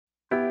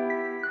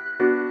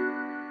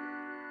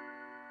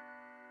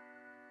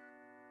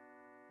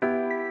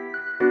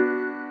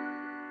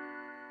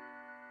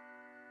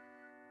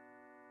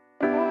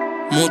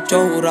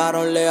Muchos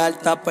juraron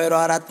lealtad, pero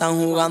ahora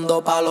están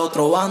jugando pa'l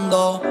otro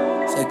bando.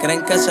 Se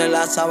creen que se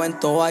la saben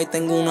todas y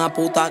tengo una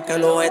puta que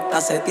los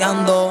está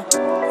seteando.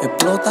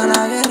 Explota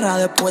la guerra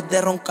después de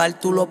roncar,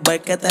 tú los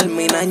ves que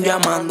terminan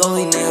llamando.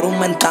 Dinero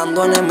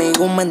aumentando, enemigos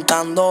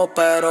aumentando,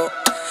 pero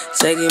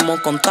seguimos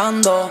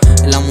contando.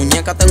 En la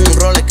muñeca tengo un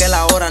role que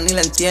la hora ni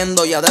la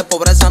entiendo. Ya de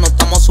pobreza no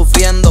estamos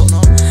sufriendo, ¿no?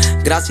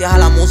 Gracias a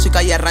la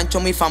música y al rancho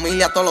mi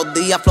familia todos los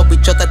días flow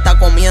bicho te está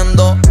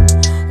comiendo.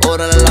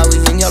 Órale a la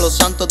Virgen y a los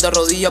santos de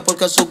rodillas,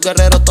 porque sus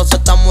guerreros todos se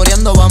están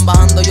muriendo. Van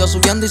bajando, yo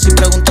subiendo, y si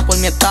preguntas por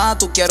mi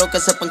estatus, quiero que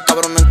sepan,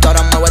 cabrones, que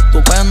ahora me va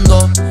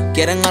estupendo.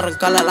 Quieren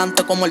arrancar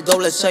adelante como el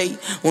doble 6.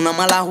 Una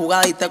mala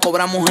jugada y te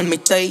cobramos el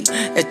mistake.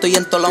 Estoy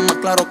en todos lados más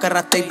claro que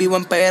Rastey. Vivo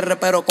en PR,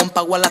 pero con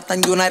Paguala hasta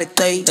en United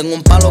States. Tengo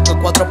un palo que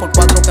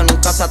 4x4 que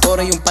nunca se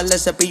atore, y un par de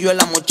cepillos en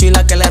la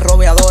mochila que le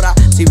robeadora.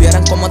 Si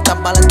vieran cómo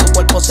estas balas en tu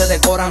cuerpo se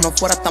decoran, no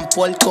fueras tan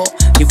puerco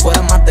y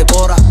fueras más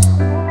decora.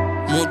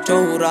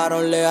 Muchos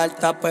juraron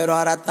lealtad, pero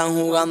ahora están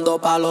jugando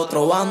pa'l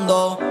otro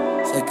bando.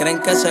 Se creen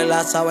que se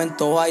la saben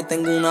todas y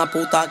tengo una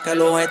puta que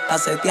los está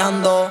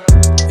seteando.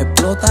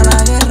 Explota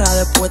la guerra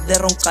después de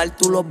roncar,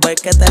 tú los ves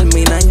que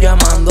terminan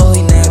llamando.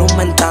 Dinero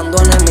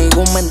aumentando,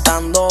 enemigos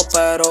aumentando,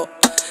 pero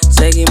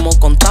seguimos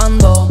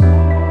contando.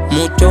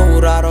 Muchos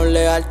juraron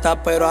lealtad,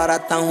 pero ahora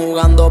están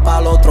jugando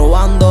pa'l otro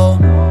bando.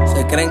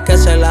 Se creen que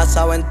se la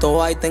saben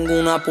todas y tengo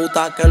una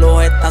puta que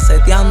los está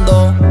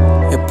seteando.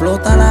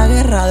 Explota la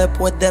guerra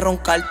después de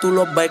roncar, tú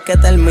los ves que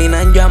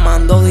terminan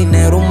llamando.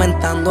 Dinero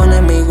aumentando,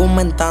 enemigos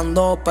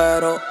aumentando,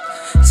 pero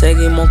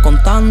seguimos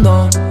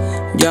contando.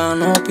 Ya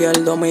no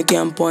pierdo mi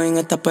tiempo en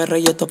esta perra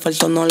y estos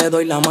falsos no le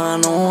doy la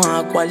mano.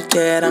 A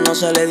cualquiera no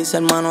se le dice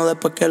hermano,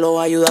 después que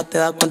lo ayudas te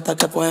das cuenta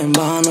que fue en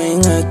vano. En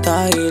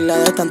esta isla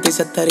de tanta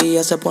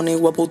insectería se pone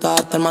hueputa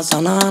hasta el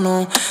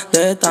manzanano.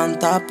 De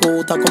tanta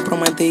puta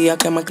comprometida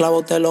que me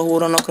clavo, te lo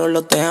juro, no creo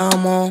lo te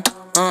amo.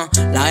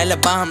 Las L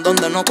bajan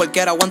donde no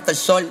cualquiera aguanta el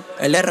sol.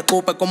 El R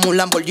cupe como un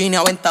Lamborghini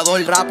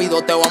Aventador.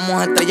 Rápido te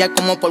vamos a estrellar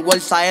como por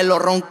Saelo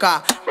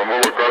ronca.